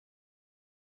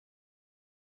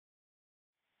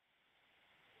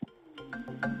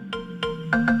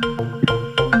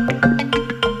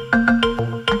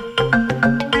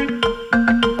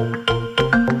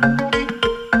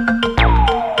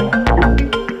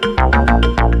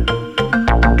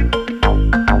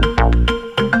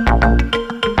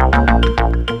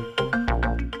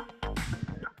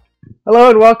Hello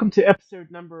and welcome to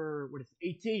episode number,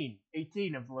 18?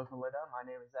 18 of the local Lowdown. My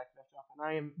name is Zach Metcalf, and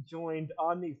I am joined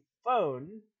on the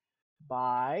phone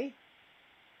by...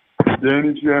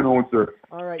 Danny Channel, sir.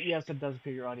 Alright, yes, it does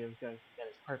appear your audio is good. That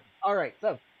is perfect. Alright,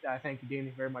 so, thank you,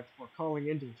 Danny, very much for calling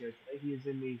into the show today. He is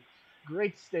in the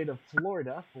great state of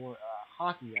Florida for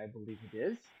hockey, I believe it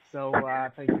is. So,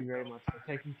 thank you very much for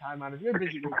taking time out of your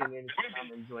busy weekend and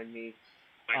come and join me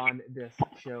on this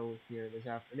show here this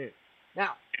afternoon.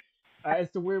 Now,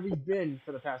 as to where we've been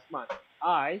for the past month,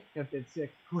 I have been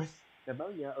sick with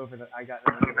pneumonia I got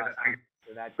pneumonia last week,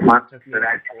 so that took me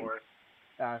out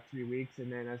for 3 weeks,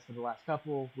 and then as for the last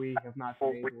couple, we have not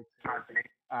been able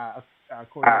to,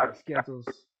 according to our schedules,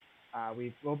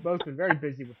 we've both been very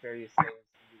busy with various things,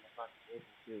 and we have not been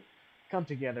able to come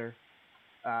together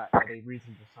at a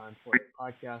reasonable time for the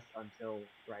podcast until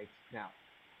right now.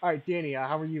 All right, Danny,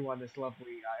 how are you on this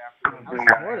lovely afternoon?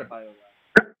 How's Florida, by the way?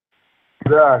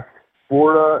 Yeah,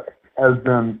 Florida has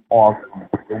been awesome.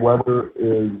 The weather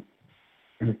is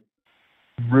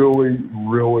really,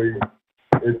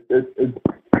 it's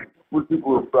super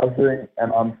refreshing,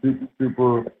 and I'm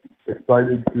super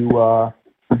excited to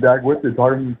be back with you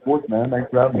talking sports, man. Thanks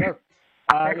for having me. Sure.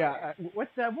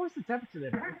 What's the temperature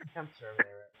there? What's the temperature over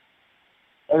there?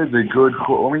 That is a good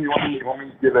call. Let me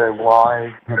get a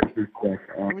live temperature check.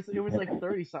 It was like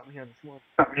 30 something here this morning.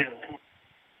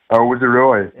 Oh, was it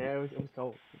really? Yeah, it was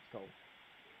cold. It was cold.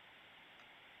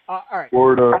 All right.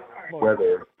 Florida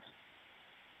weather.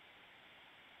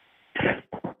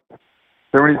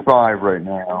 75 right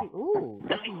now. Ooh,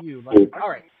 lucky you. All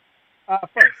right.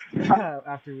 First,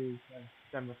 after we've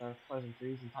done with our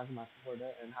pleasantries and talking about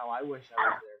Florida and how I wish I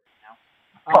was there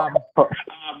right now. All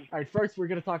right. First, we're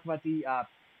gonna talk about the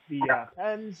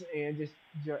Pens and just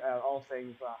all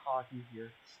things hockey here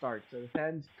start. So the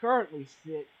Pens currently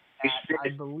sit at, I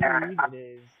believe it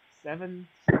is 7-0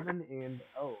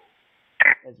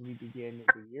 as we begin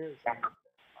the year. So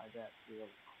by that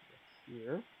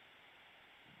here.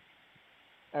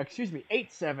 Excuse me,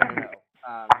 8-7-0.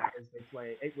 As they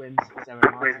play 8 wins, 7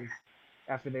 losses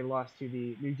after they lost to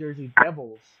the New Jersey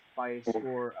Devils by a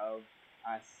score of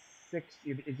 6.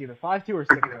 It's either 5-2 or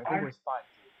 6-2. I think it was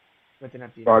 5-2. With an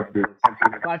empty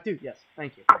 5-2. Yes,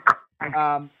 thank you.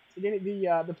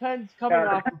 The Pens coming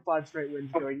off of 5 straight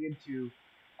wins going into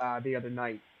the other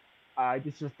night.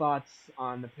 Just your thoughts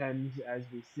on the Pens as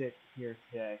we sit here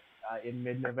today in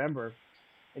mid-November,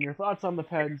 and your thoughts on the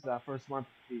Pens' first month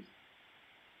of the season.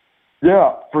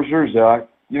 Yeah, for sure, Zach.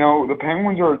 You know, the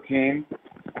Penguins are a team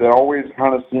that always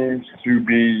kind of seems to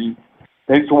be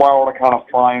takes a while to kind of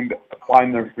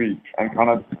find their feet and kind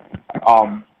of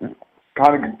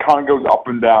goes up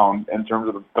and down in terms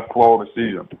of the flow of the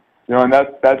season. You know, and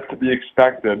that's to be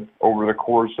expected over the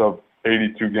course of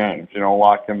 82 games. You know, a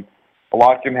lot can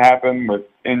happen with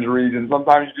injuries, and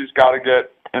sometimes you just got to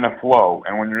get in a flow.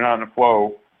 And when you're not in a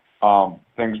flow,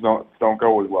 things don't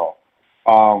go as well.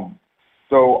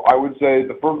 So I would say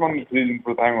the first month of the season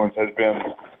for the Penguins has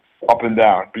been up and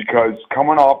down because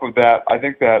coming off of that, I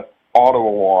think that Ottawa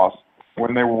loss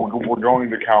when they were going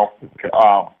to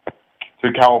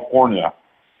California,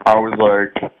 I was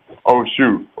like, oh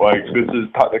shoot, like this is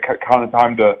the kind of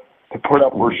time to put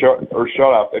up or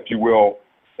shut up, if you will,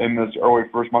 in this early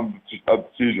first month of the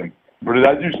season. But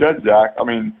as you said, Zach, I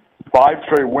mean, 5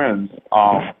 straight wins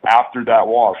after that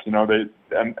loss. You know, you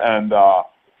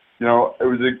know, it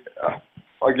was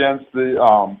against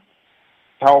the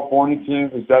California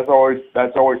teams. That's always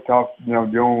tough. You know,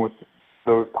 dealing with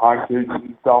those time stages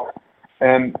and stuff.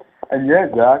 And yeah,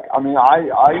 Zach. I mean,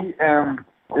 I am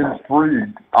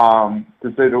intrigued to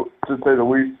say the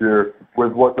least here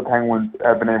with what the Penguins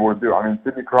have been able to do. I mean,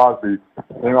 Sidney Crosby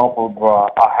came off of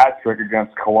a hat trick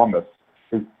against Columbus,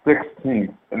 his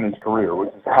 16th in his career, which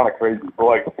is kind of crazy. But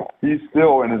like, he's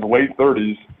still in his late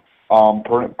 30s,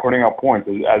 putting up points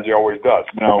as he always does.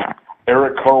 You know,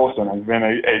 Erik Karlsson has been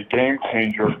a game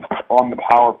changer on the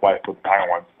power play for the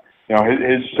Penguins. You know,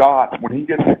 his shot, when he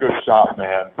gets a good shot,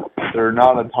 man, there are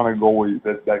not a ton of goalies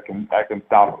that can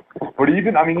stop him. But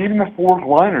even the fourth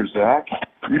liners, Zach,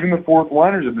 even the fourth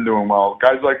liners have been doing well.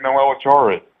 Guys like Noel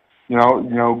Acciari, you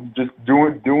know, just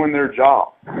doing their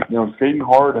job. You know, skating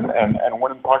hard and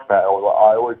winning puck battles.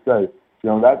 I always say, you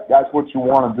know, that's what you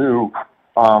want to do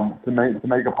to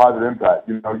make a positive impact.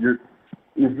 You know, if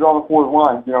you're on the fourth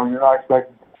line, you know, you're not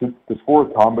expected to score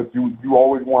a ton, but you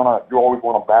always want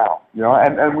to battle, you know,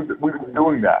 and we've been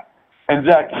doing that. And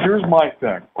Zach, here's my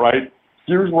thing, right?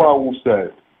 Here's what I will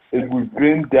say is we've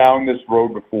been down this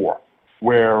road before,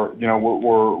 where you know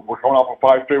we're coming off of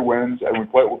 5 straight wins, and we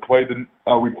played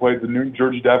the New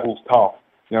Jersey Devils tough.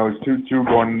 You know, it was 2-2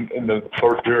 going into the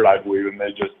third period, I believe, and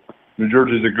they just New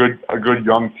Jersey's a good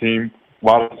young team, a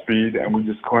lot of speed, and we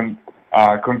just couldn't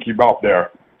keep up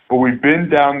there. But we've been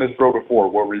down this road before,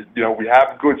 where we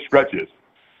have good stretches.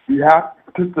 We have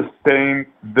to sustain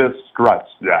this stretch,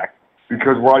 Jack,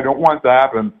 because what I don't want to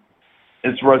happen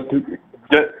is for us to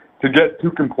get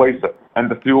too complacent and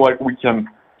to feel like we can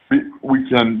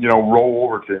roll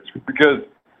over teams, because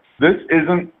this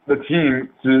isn't the team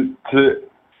to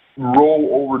roll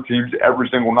over teams every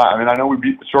single night. I mean, I know we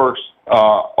beat the Sharks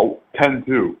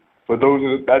 10-2, but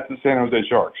that's the San Jose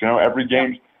Sharks. Every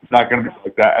game's not going to be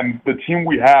like that. And the team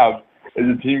we have is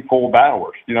a team full of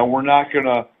battlers. We're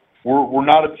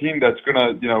not a team that's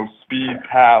gonna speed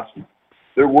past.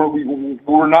 We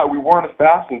weren't as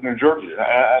fast as New Jersey,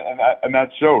 and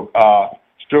that showed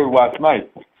last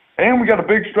night. And we got a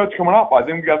big stretch coming up. I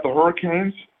think we got the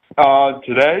Hurricanes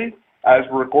today, as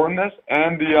we're recording this,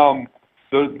 and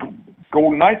the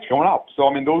Golden Knights coming up. So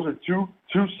I mean, those are two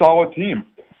solid teams.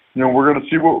 We're going to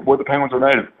see what the Penguins are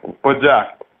made of. But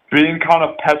Jack, being kind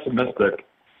of pessimistic,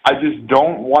 I just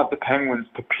don't want the Penguins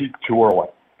to peak too early,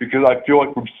 because I feel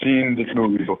like we've seen this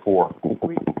movie before.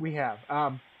 We have.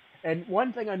 And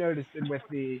one thing I noticed with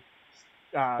the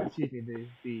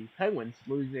Penguins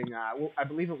losing, I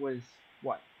believe it was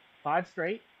what, 4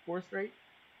 straight.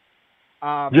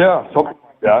 Yeah, something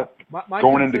like that. My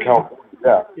Going concern, into California,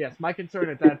 yeah. yes, my concern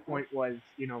at that point was,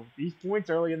 these points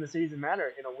early in the season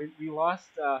matter. We lost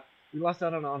out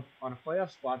on a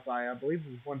playoff spot by, I believe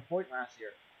it was 1 point last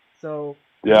year. So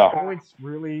yeah, points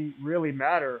really really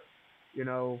matter.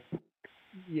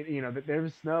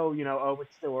 There's no, oh,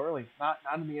 it's still early. Not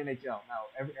in the NHL.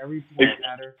 No, every point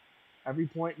matters. Every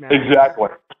point matters. Exactly.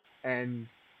 And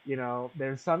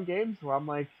there's some games where I'm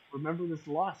like, remember this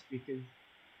loss, because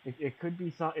it could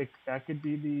be that could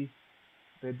be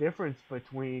the difference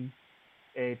between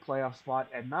a playoff spot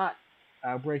and not,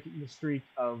 breaking the streak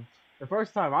of the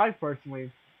first time I've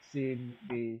personally seen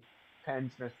the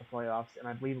Pens miss the playoffs, and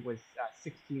I believe it was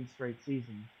 16 straight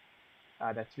seasons.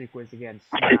 That streak was against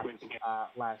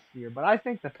last year. But I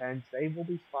think the Pens, they will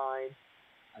be fine.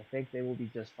 I think they will be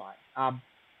just fine.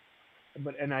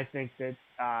 And I think that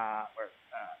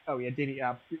oh yeah, Danny.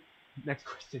 Next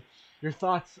question. Your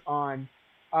thoughts on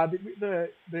the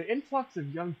influx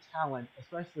of young talent,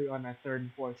 especially on that third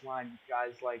and fourth line, with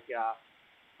guys like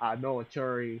Nola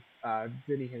Churi,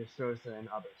 Vinny Hinojosa, and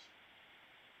others.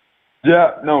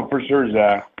 Yeah, no, for sure,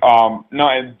 Zach. No,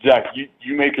 and Zach,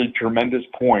 you make a tremendous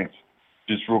point.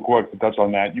 Just real quick to touch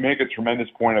on that, you make a tremendous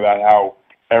point about how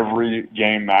every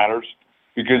game matters,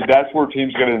 because that's where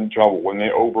teams get in trouble, when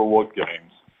they overlook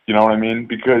games. You know what I mean?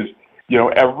 Because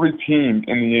every team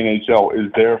in the NHL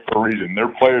is there for a reason. Their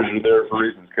players are there for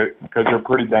reasons, because they're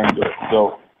pretty dang good.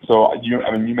 So you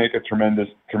make a tremendous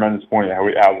point how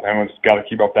the Penguins got to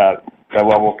keep up that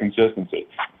level of consistency.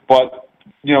 But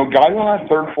guys on that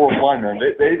third, fourth line, man,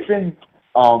 they've been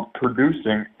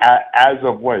producing as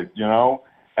of late.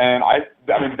 And I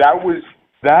mean, that was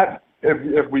that.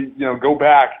 If we go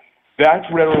back, that's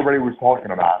what everybody was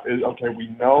talking about. Is okay, we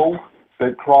know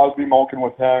that Crosby, Malkin,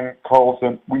 Letang,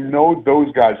 Carlson, we know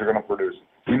those guys are going to produce.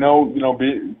 We know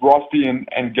Rusty and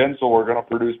Gensel are going to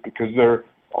produce because they're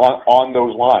on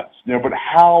those lines. But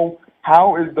how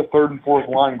is the third and fourth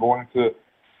line going to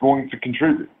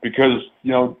contribute? Because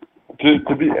to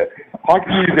be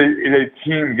hockey is a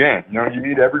team game. You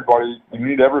need everybody. You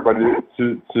need everybody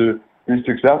to be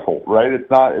successful, right? It's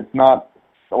not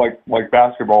like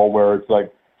basketball where it's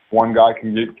like one guy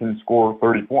can score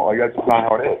 30 points. Like, that's just not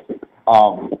how it is.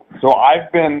 So I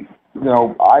have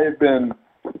been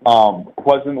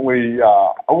pleasantly,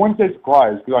 I wouldn't say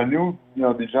surprised, because I knew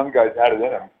these young guys had it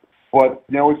in them. But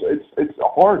it's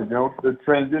hard. The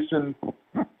transition,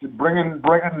 bringing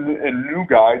in new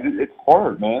guys. It's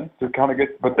hard, man, to kind of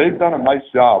get. But they've done a nice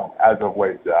job as of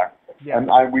late, Jack. Yeah.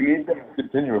 And we need them to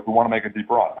continue if we want to make a deep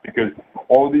run, because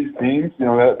all of these teams,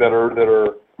 that are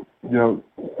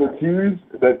the teams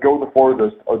that go the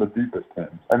farthest are the deepest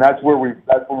teams, and that's where we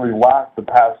lacked the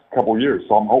past couple of years.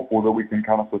 So I'm hopeful that we can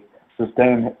kind of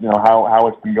sustain, how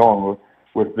it's been going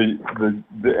with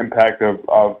the impact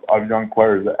of young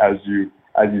players, as you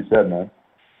said, man.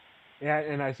 Yeah,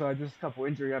 and I saw just a couple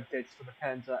injury updates for the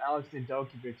Pens. Alex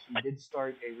Nedeljkovic, he did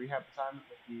start a rehab assignment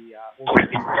with the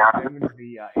Penguins,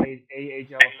 the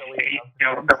AHL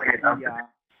affiliate of the Pens.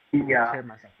 He shared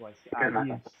myself voice. He's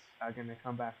going to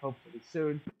come back hopefully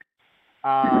soon.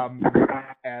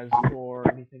 As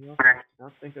for anything else, I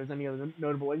don't think there's any other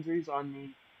notable injuries on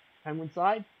the Penguin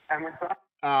side.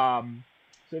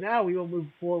 So now we will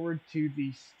move forward to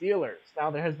the Steelers.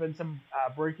 Now there has been some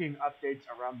breaking updates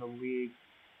around the league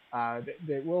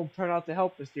that will turn out to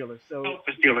help the Steelers. So,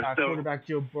 quarterback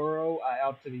Joe Burrow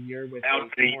out for the year with a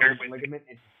torn ligament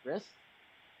in his wrist.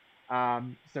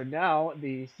 So now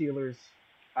the Steelers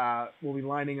will be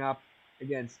lining up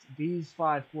against these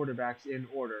five quarterbacks in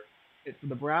order. For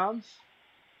the Browns,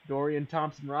 Dorian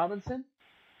Thompson-Robinson,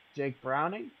 Jake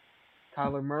Browning,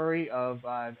 Kyler Murray of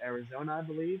Arizona, I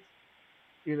believe,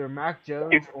 either Mac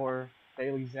Jones or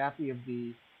Bailey Zappi of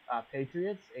the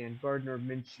Patriots, and Gardner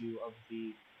Minshew of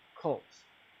the Colts.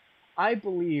 I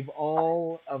believe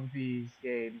all of these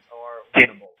games are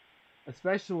winnable,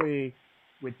 especially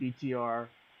with DTR,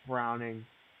 Browning,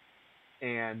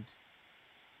 and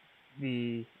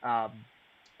the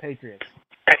Patriots.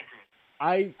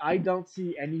 I don't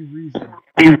see any reason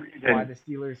why the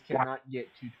Steelers cannot get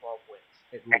to 12 wins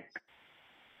at least.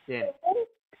 Danny.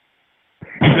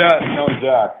 Yeah, no,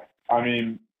 Jack. I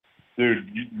mean, dude,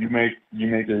 you make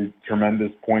a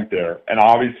tremendous point there, and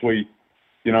obviously,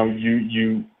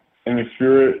 you in the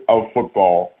spirit of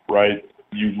football, right?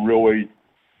 You really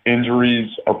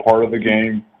injuries are part of the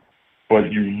game,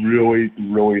 but you really,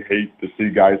 really hate to see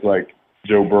guys like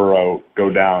Joe Burrow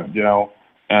go down,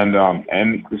 and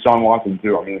Deshaun Watson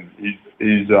too. I mean,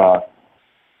 he's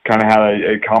kind of had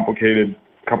a complicated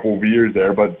couple of years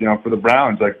there, but for the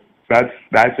Browns, like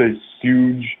that's a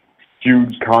huge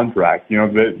contract.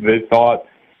 They thought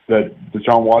that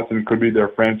Deshaun Watson could be their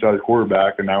franchise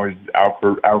quarterback, and now he's out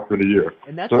for the year.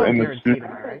 And that's all guaranteed,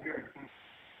 am I right?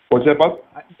 What's that, bud?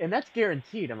 And that's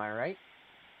guaranteed, am I right?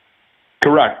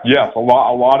 Correct. Yes, a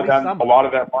lot of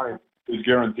that money is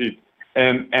guaranteed,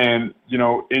 and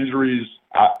injuries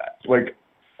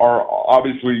are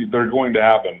obviously they're going to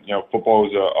happen. Football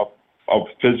is a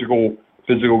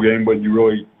physical game, but you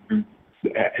really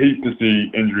hate to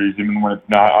see injuries, even when it's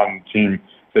not on the team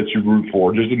that you root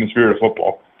for, just in the spirit of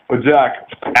football. But Zach,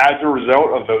 as a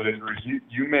result of those injuries,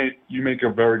 you make a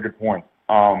very good point.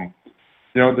 The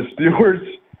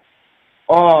Steelers,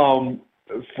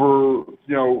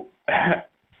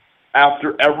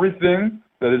 after everything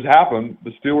that has happened,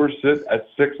 the Steelers sit at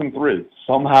 6-3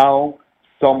 somehow,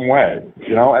 some way.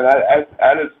 And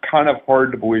that is kind of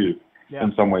hard to believe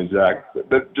in some ways, Zach.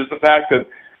 Just the fact that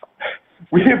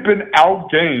we have been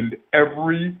outgained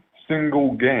every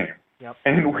single game,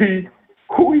 and we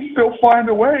still find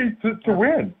a way to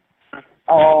win.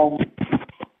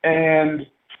 And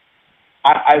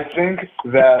I think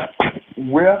that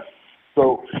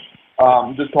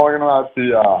just talking about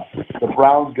the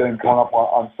Browns getting caught up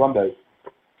on Sunday,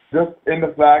 just in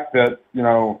the fact that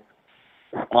DTR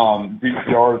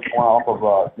is going off of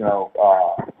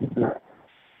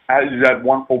he's had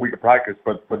 1 full week of practice,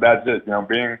 but that's it.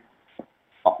 Being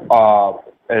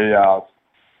a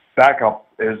backup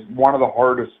is one of the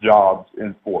hardest jobs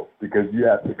in sports because you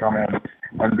have to come in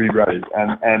and be ready.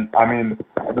 And I mean,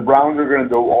 the Browns are going to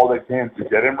do all they can to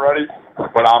get him ready,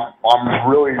 but I'm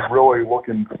really, really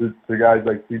looking to guys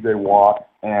like T.J. Watt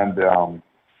and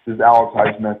just Alex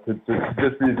Highsmith to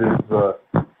just be the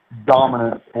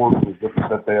dominant forces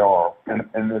that they are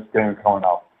in this game coming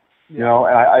up. And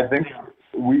I think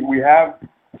we have,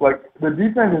 the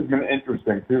defense has been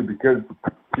interesting too because,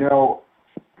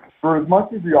 for as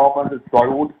much as the offense has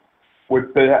struggled, which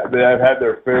they have had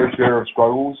their fair share of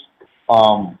struggles,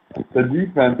 the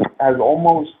defense has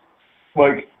almost,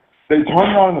 they turned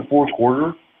it on in the fourth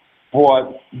quarter,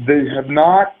 but they have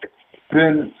not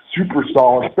been super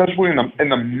solid, especially in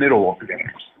the middle of the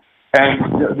games.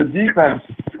 And the defense,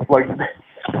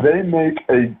 they make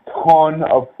a ton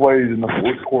of plays in the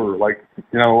fourth quarter.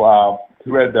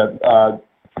 Who had that?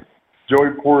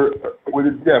 Joey Porter.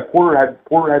 Porter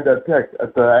had that pick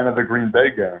at the end of the Green Bay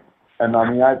game, and I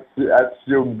mean that's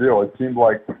sealed the deal. It seemed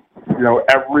like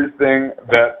everything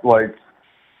that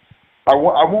I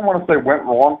won't want to say went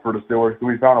wrong for the Steelers because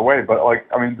we found a way, but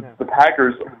the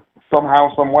Packers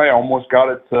somehow, some way almost got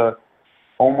to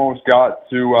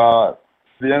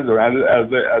the end zone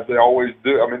as they always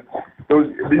do. I mean,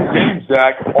 these games,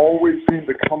 Zach, always seem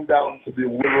to come down to the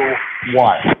literal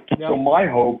wire. Yep. So my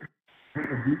hope is the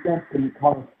defense can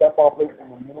kind of step up in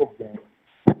the middle of the game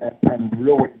and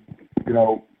really,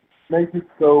 make it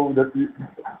so that we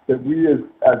as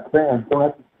fans don't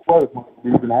have to sweat as much as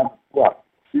we've been having to sweat.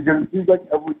 Because it seems like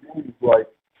every game is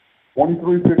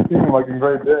 23-16 like in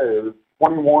Great Day, or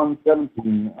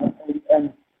 21-17, and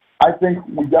I think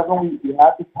we have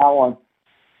the talent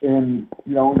in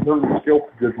terms of skill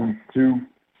positions to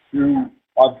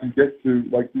obviously get to,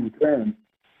 like you were saying,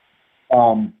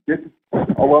 get to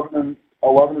 11-6,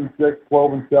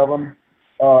 12-7,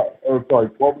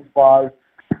 12-5,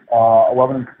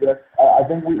 11-6. I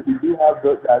think we do have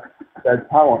that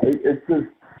talent. It's just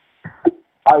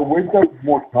I wish I was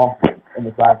more confident in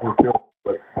the fact of skill,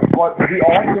 but but the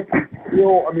offense is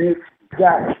still. I mean,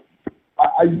 that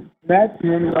Matt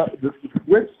Canada, the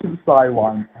switch to the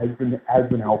sideline has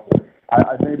been helpful.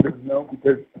 I think there's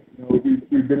because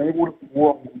we've been able to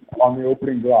score on the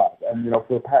opening drive, and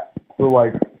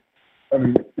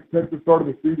since the start of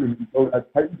the season until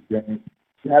that Titans game,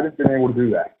 we haven't been able to do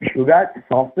that. So that's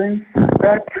something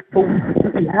so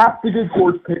we have to get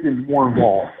George Pickens more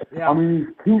involved. Yeah. I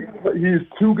mean, he's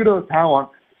too good of a talent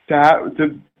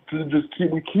to just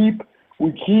keep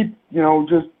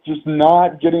just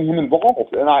not getting him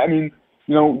involved. And I mean,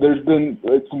 there's been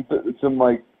some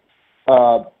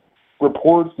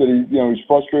reports that he's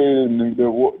frustrated, and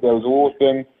there was a little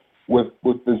thing with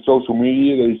the social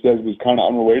media that he says was kind of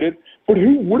unrelated. But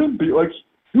who wouldn't be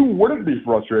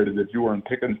frustrated if you were in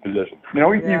Pickens' position? He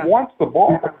wants the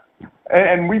ball,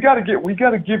 and we got to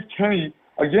give Kenny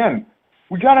again.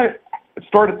 We got to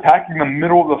start attacking the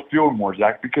middle of the field more,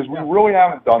 Zach, because we really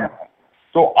haven't done that.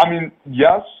 So I mean,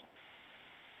 yes,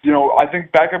 I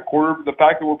think the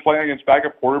fact that we're playing against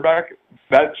backup quarterback,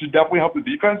 that should definitely help the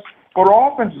defense. But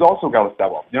our offense has also got to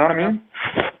step up. You know what I mean?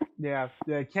 Yeah,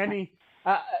 Kenny.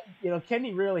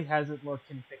 Kenny really hasn't looked.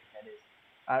 Kenny Pickett,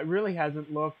 that is, really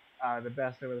hasn't looked the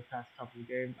best over the past couple of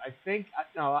games. I think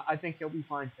he'll be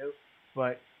fine too.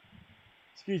 But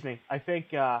excuse me, I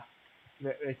think that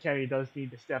Kenny does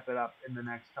need to step it up in the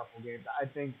next couple of games. I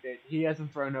think that he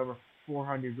hasn't thrown over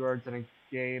 400 yards in a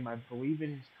game, I believe,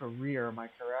 in his career. Am I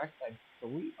correct? I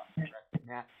believe I'm correct in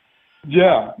that.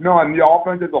 Yeah, no, and the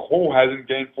offense as a whole hasn't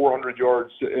gained 400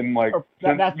 yards in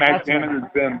since Matt Canada's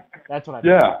been. That's what I.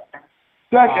 Yeah,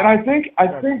 Zach, and I think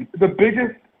the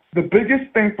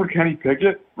biggest thing for Kenny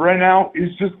Pickett right now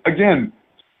is just again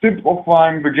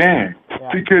simplifying the game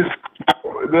because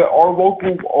our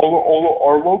local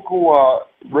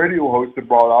radio hosts have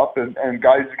brought up and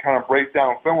guys who kind of break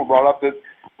down film have brought up that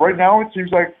right now it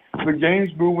seems like the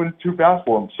game's moving too fast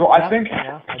for him. So I think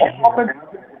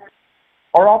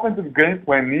our offensive game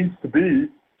plan needs to be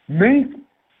make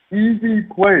easy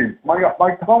plays.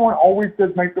 Mike Tomlin always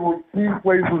says make the routine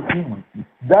plays routine.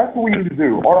 That's what we need to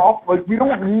do.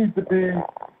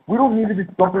 We don't need to be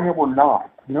something that we're not.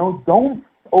 Don't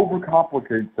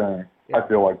overcomplicate things. Yeah. I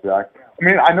feel like, Zach. I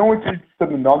mean, I know it's easier said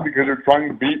than done because they're trying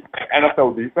to beat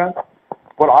NFL defense,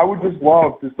 but I would just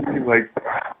love to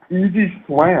see easy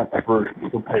slants for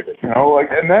Pickett.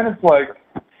 And then it's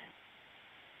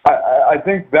I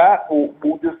think that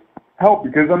will just help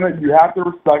because then you have to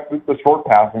respect the short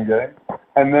passing game,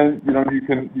 and then you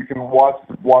can watch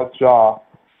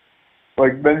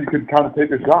then you can kind of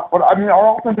take a shot. But I mean,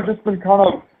 our offense has just been kind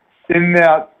of in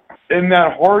that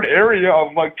hard area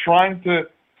of trying to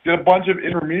get a bunch of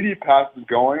intermediate passes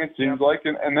going. It seems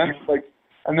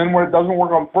and then when it doesn't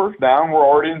work on first down, we're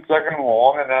already in second and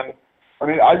long, and then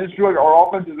I just feel like our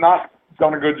offense has not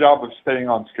done a good job of staying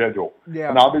on schedule. Yeah.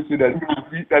 And obviously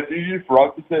that's easy for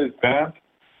us to say as fans,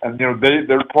 and they're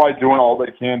probably doing all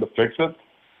they can to fix it.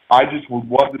 I just would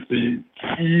love to see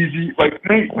easy,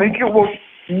 make it look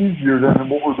easier than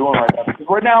what we're doing right now. Because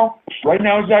right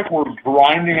now, Zach, we're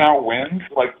grinding out wins,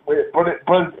 but it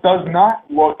does not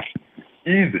look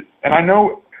easy. And I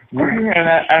know winning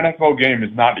an NFL game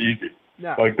is not easy.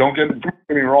 No. Don't get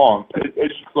me wrong.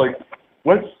 It's just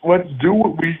let's do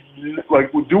what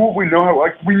we know how.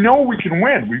 We know we can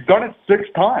win. We've done it 6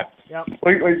 times. Yep.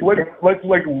 Let's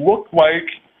look like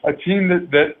a team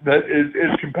that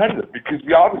is competitive because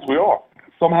we obviously are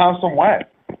somehow, some way.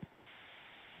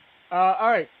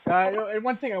 All right. And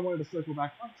one thing I wanted to circle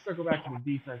back to the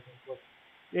defense.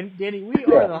 And Danny, we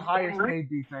are the highest paid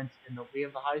defense we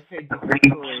have the highest paid defense in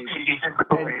the league,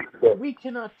 and we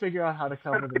cannot figure out how to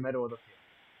cover the middle of the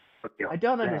field. I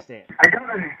don't understand.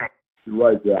 You're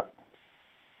right, yeah.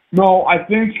 No, I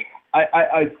think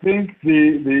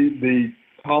the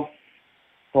tough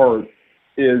part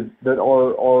is that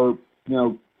our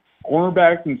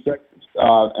cornerbacks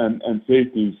and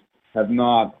safeties have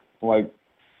not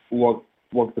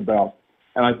looked the best,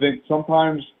 and I think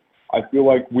sometimes I feel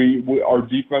like our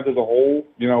defense as a whole,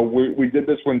 we did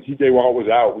this when T.J. Watt was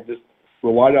out. We just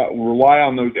rely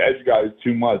on those edge guys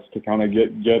too much to kind of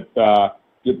get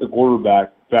the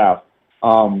quarterback fast.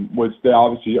 Which they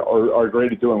obviously are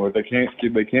great at doing, but they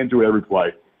can't do it every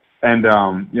play. And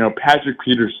Patrick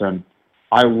Peterson,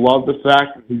 I love the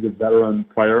fact that he's a veteran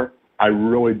player. I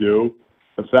really do.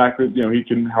 The fact that he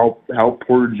can help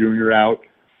Porter Jr. out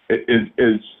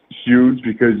is huge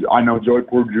because I know Joey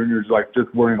Porter Jr. is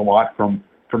just learning a lot from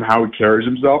how he carries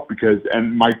himself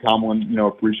and Mike Tomlin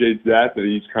appreciates that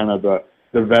he's kind of the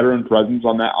veteran presence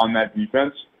on that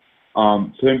defense.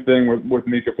 Same thing with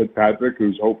Mika Fitzpatrick,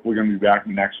 who's hopefully going to be back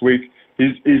next week.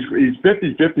 He's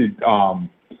 50-50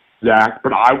 Zach,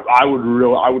 but I would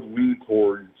lean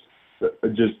towards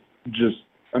just.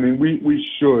 I mean, we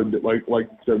should like you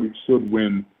said, we should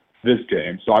win this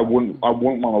game. So I wouldn't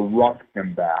want to rush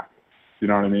him back. You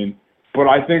know what I mean? But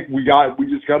I think we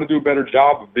just got to do a better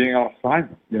job of being on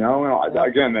assignment. You know, and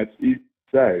again, that's easy to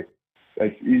say.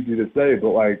 That's easy to say, but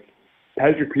like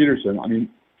Patrick Peterson, I mean,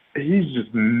 he's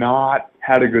just not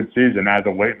had a good season as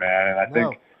of late, man. And I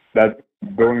think that's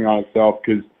building on itself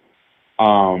because,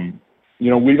 you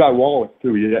know, Levi Wallace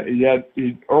too. He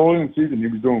early in the season he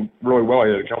was doing really well.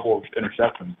 He had a couple of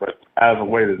interceptions, but as of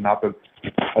late has not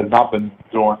been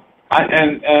doing.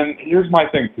 And here's my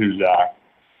thing too, Zach,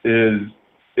 is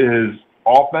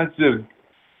offensive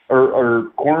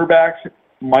or cornerbacks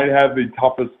might have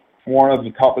one of the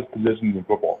toughest positions in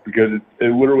football because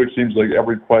it literally seems like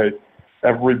every play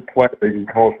they can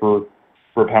call for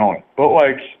a penalty. But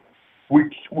like we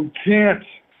can't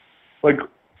like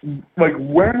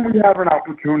when we have an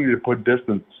opportunity to put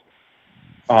distance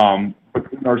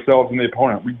between ourselves and the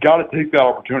opponent, we got to take that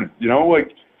opportunity. You know,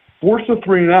 like force a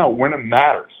 3-and-out when it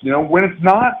matters. You know, when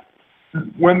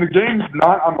the game's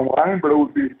not on the line, but it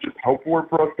would be just helpful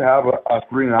for us to have a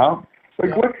 3-and-out.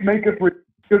 Like let's make a 3.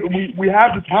 Because we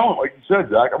have the talent, like you said,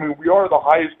 Zach. I mean, we are the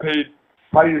highest paid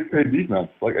defense.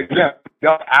 Like again, you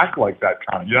gotta act like that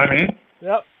kind of. You know what I mean?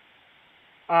 Yep.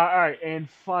 All right, and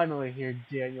finally here,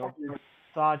 Daniel, your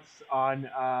thoughts on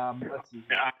let's see,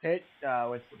 Pitt.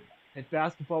 Pitt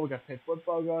basketball. We got Pitt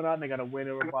football going on. They got a win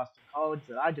over Boston College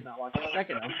that I did not watch a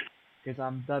second of because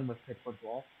I'm done with Pitt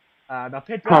football. Now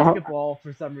Pitt basketball,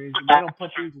 for some reason, they don't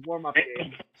put these warm-up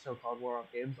games, so-called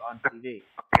warm-up games, on TV.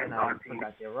 And I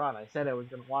forgot they were on. I said I was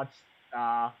going to watch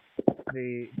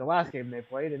the last game they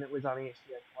played, and it was on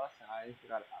ESPN Plus, and I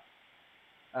forgot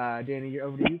about it. Danny,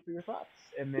 over to you for your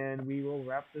thoughts, and then we will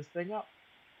wrap this thing up.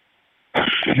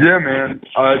 Yeah, man.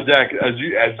 Zach, as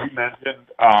you mentioned,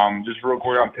 just real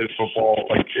quick on Pitt football,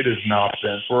 like it has not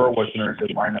been for our listeners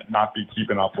that might not be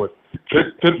keeping up with.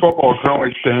 Pitt football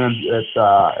currently stands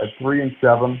at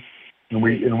 3-7 in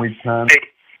week 10.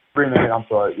 3-8. I'm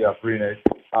sorry. Yeah, 3-8.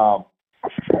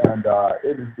 And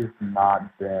it has just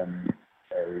not been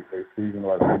a season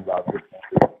where I've about this.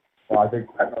 I think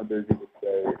there's would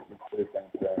say the same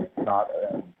thing. It's not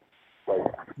like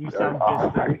you sound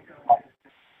distant.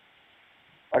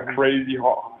 A crazy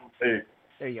hot take.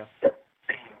 There you go.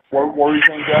 What were you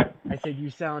saying, Jack? I said you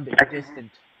sound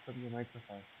distant from your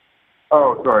microphone.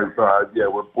 Oh, sorry. Yeah,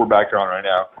 we're back on right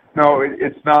now. No,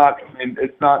 it's not. I mean,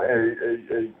 it's not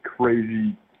a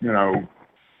crazy, you know,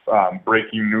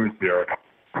 breaking news here.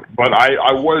 But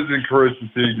I was encouraged to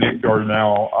see Nick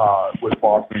Darnell with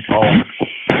Boston College.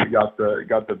 We got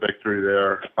the victory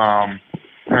there.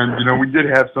 And you know, we did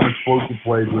have some explosive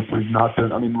plays, which was not.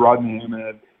 I mean, Rodney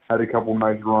Hammond had a couple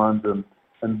nice runs,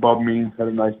 and Bub Means had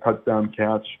a nice touchdown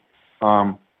catch.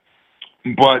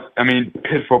 But I mean,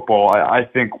 Pitt football, I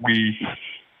think we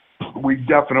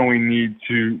definitely need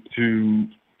to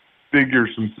figure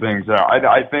some things out.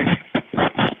 I think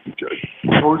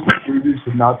Coach Moody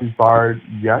should not be fired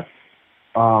yet,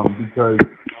 because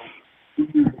 2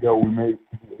 years ago we made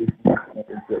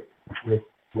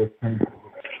with Payne.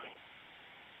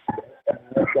 And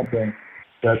that's something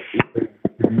that is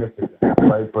significant,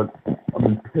 right? But I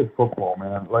mean, Pitt football,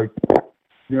 man. Like,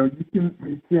 you know, you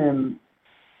can,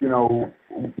 you know,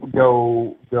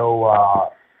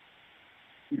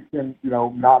 you can, you know,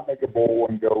 not make a bowl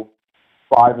and go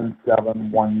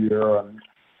 5-7 one year and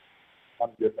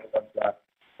get like that.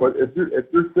 But if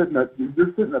you're sitting at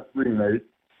 3-8,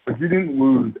 but you didn't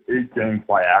lose 8 games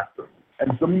by accident,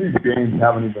 and some of these games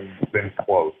haven't even been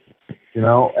close, you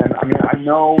know. And I mean, I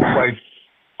know, like,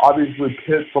 obviously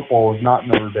Pitt football is not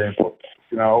Notre Dame football,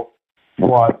 you know,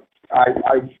 but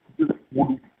I just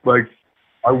would, like,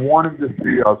 I wanted to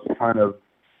see us kind of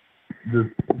just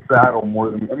battle more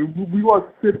than, I mean, we lost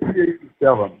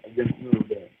 58-7 against Notre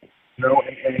Dame, you know,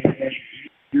 and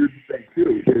here's the thing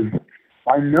too, is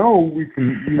I know we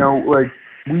can, you know, like,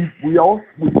 we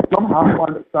somehow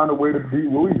found a way to beat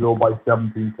Louisville by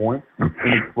 17 points,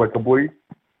 inexplicably,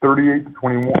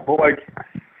 38-21, but like,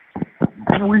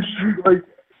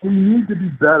 we need to be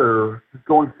better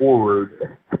going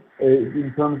forward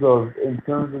in terms of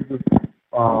just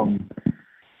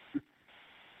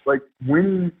like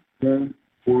winning games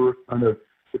we're kind of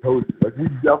supposed to. Like, we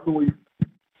definitely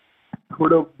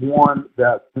could have won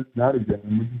that Cincinnati game,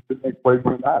 and we just didn't make plays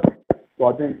when it mattered. So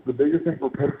I think the biggest thing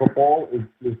for Pitt football is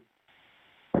just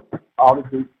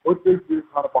obviously put this year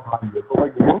kind of behind it, but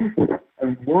like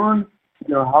learn,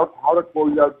 you know, how to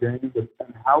close out games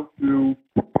and how to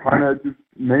kind of just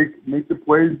make the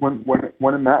plays when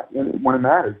it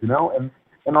matters, you know. And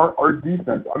and our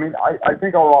defense. I mean, I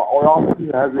think our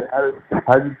offense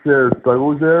has its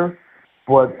struggles there,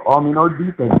 but I mean our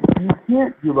defense. You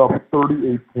can't give up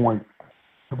 38 points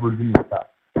to Virginia Tech.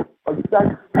 Like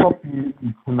that's something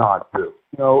you cannot do.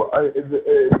 You know,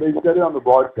 they said it on the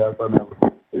broadcast. I remember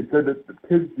they said that the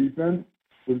Pitt's defense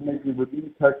was making Virginia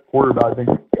Tech quarterback. I think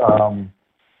I'm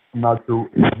not sure.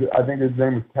 I think his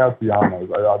name was Castellanos.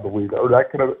 I believe, or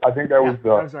that could have. I think that was the.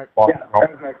 That was right. Yeah,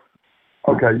 that was right.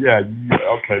 Okay, yeah,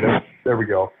 okay, there we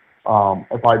go.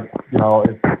 If I, you know,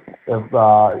 if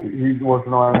he's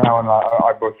listening right now and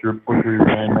I butcher your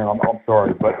name, man, I'm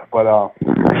sorry, but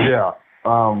yeah,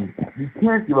 you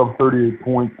can't give up 38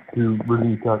 points to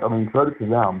Virginia Tech. I mean, credit to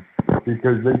them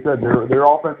because they said their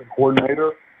offensive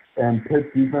coordinator and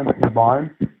Pitt's defense combined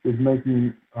is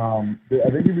making. I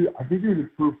think he was a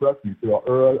true freshman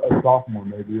or a sophomore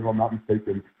maybe, if I'm not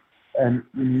mistaken. And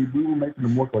we were making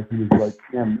him look like he was like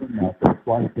Cam Newton out there,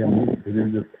 flying Cam Newton, because he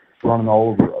was just running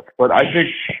all over us. But I think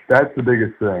that's the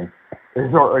biggest thing.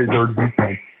 Is our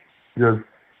defense just,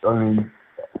 I mean,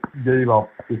 gave up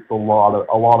just a lot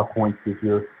of points this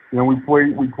year. You know, we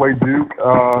play Duke.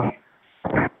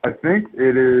 I think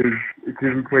it is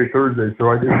because we play Thursday, so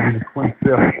I think it'll be the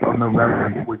 25th of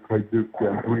November we play Duke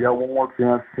again. So we got one more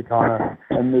chance to kind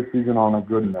of end this season on a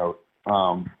good note.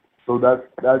 So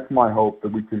that's my hope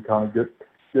that we can kind of get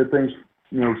things,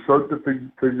 you know, start to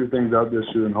figure things out this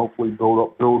year and hopefully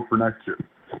build for next year.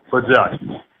 But yeah,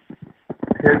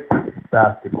 Pitt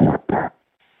basketball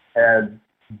has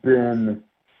been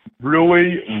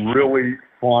really, really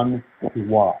fun to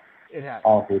watch. It has.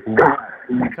 Also, a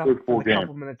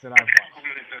couple minutes that I've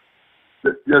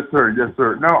watched. Yes,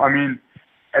 sir. No, I mean,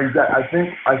 I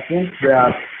think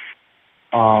that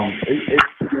it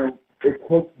you know, it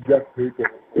took Jeff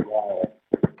Baker a while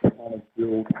to kind of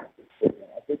build the system.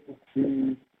 I think we'll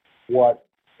see what.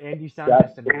 And you sound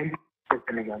distant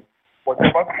again. What's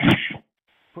that?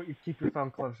 Keep your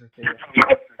phone closer to you.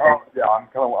 Oh yeah,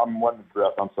 I'm letting it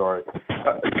drift. I'm sorry,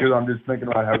 because I'm just thinking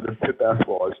about how good Pitt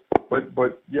basketball is.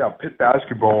 But yeah, Pitt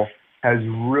basketball has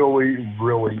really,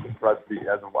 really impressed me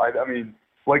as of late. I mean,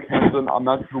 Blake Henson, I'm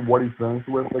not sure what he finished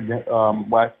with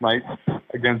last night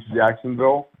against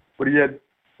Jacksonville, but he had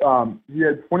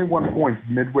 21 points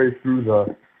midway through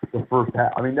the first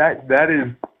half. I mean that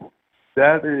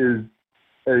is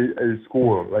a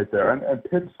score right there. And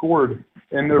Pitt scored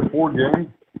in their 4 games.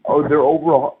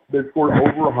 They scored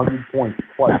over 100 points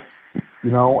twice. You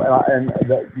know, and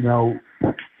that, you know,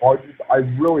 I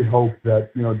really hope that,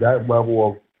 you know, that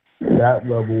level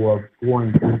of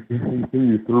scoring can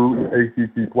continue through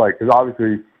ACC play, because obviously,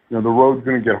 you know, the road's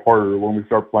going to get harder when we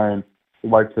start playing the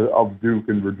likes of Duke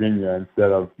and Virginia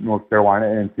instead of North Carolina,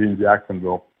 A&T, and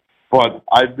Jacksonville. But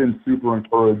I've been super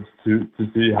encouraged to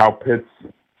see how Pitt's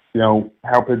done,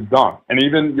 and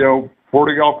even, you know,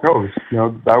 Florida Gulf Coast, you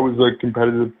know, that was a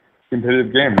competitive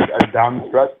game. Down the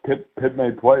stretch, Pitt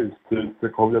made plays to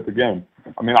close out the game.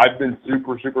 I mean, I've been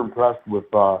super impressed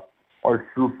with our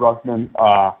true freshman,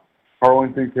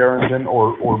 Carlington Carrington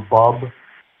or Bub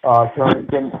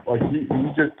Carrington. Like he's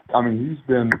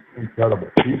been incredible.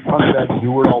 He's kind of that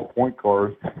do-it-all point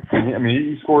guard.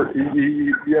 He scored.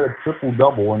 He had a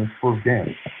triple-double in his first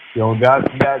game. You know,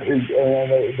 that is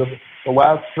the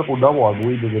last triple-double, I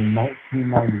believe, was in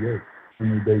 1998 in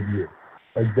the debut.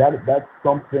 Like that's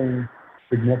something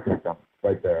significant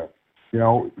right there. You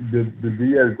know, the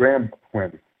Diaz-Graham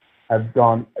twins have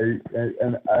done a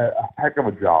heck of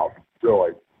a job,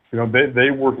 really. You know,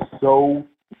 they were so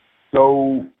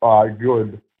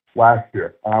good last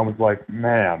year, and I was like,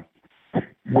 man,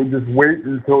 we'll just wait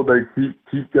until they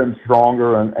keep getting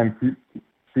stronger and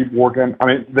keep working. I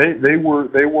mean, they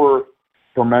were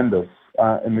tremendous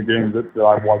in the games that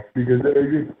I watched, because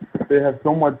they have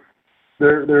so much.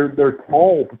 They're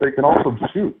tall, but they can also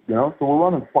shoot. You know, so we're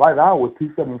running 5-out with 2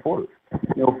 7-footers.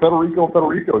 You know,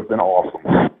 Federico's been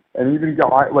awesome, and even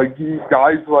guys like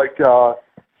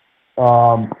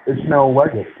Ishmael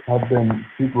Leggett have been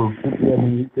super. I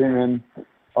mean, he came in.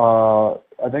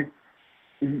 I think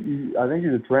he's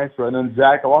a transfer, and then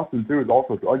Zach Austin too is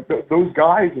also like those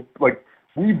guys. Like,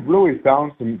 we've really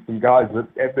found some guys that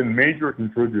have been major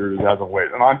contributors as of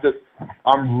late, and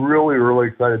I'm really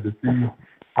excited to see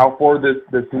how far this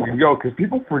team can go, because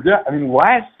people forget. I mean,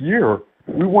 last year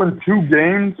we won 2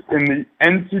 games in the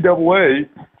NCAA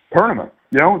tournament.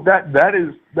 You know, that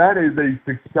is a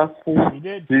successful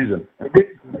season. We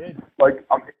did. Like,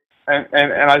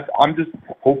 I'm just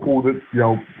hopeful that, you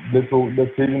know, this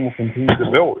season will continue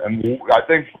to build, and I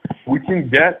think we can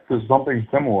get to something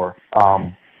similar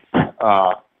in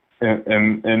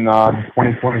the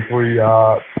 2023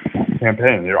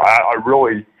 campaign. You know,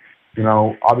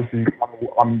 Obviously,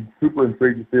 I'm super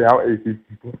intrigued to see how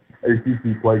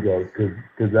ACC play goes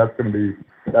because that's gonna be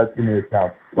a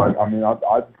test. But I mean, I'm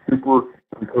super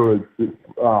encouraged to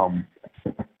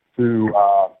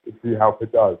see how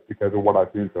it does because of what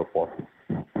I've seen so far.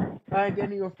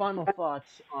 Danny, your final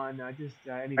thoughts on just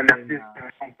anything,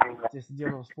 just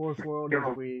general sports world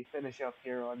as we finish up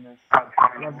here on this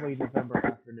lovely November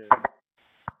afternoon.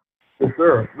 For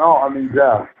sure. No, I mean,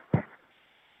 yeah,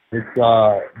 it's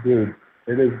dude,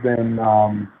 it has been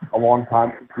a long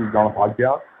time since we've done a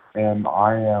podcast, and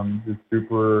I was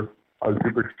super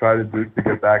excited to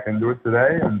get back into it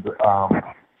today, and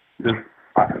just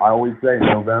I always say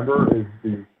November is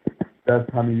the best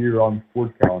time of year on the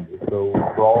sports calendar. So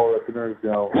for all our listeners,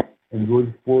 enjoy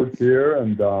the sports here,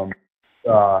 and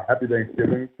happy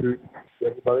Thanksgiving to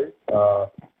everybody.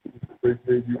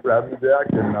 Appreciate you for having me, Jack,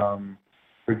 and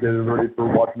appreciate everybody for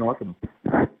watching and listening.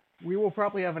 We will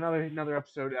probably have another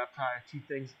episode prior to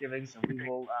Thanksgiving, so we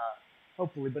will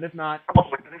hopefully. But if not,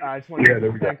 I just want Yeah, to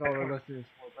there we go. thank all our listeners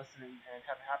for listening and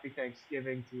have a happy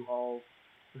Thanksgiving to all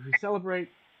who celebrate.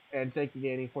 And thank you,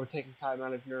 Danny, for taking time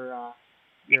out of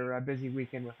your busy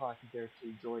weekend with hockey there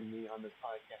to join me on this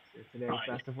podcast here today.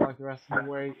 Best of luck the rest of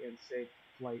the way and safe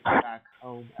flight back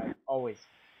home as always.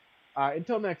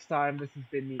 Until next time, this has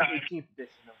been the 18th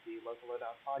edition of the Local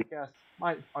Lowdown podcast.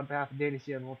 On behalf of Danny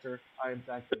C. Walter, I am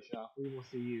Zach Bischoff. We will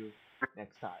see you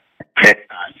next time.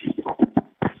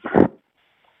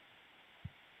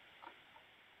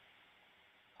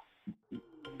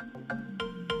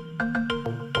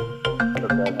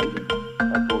 Okay.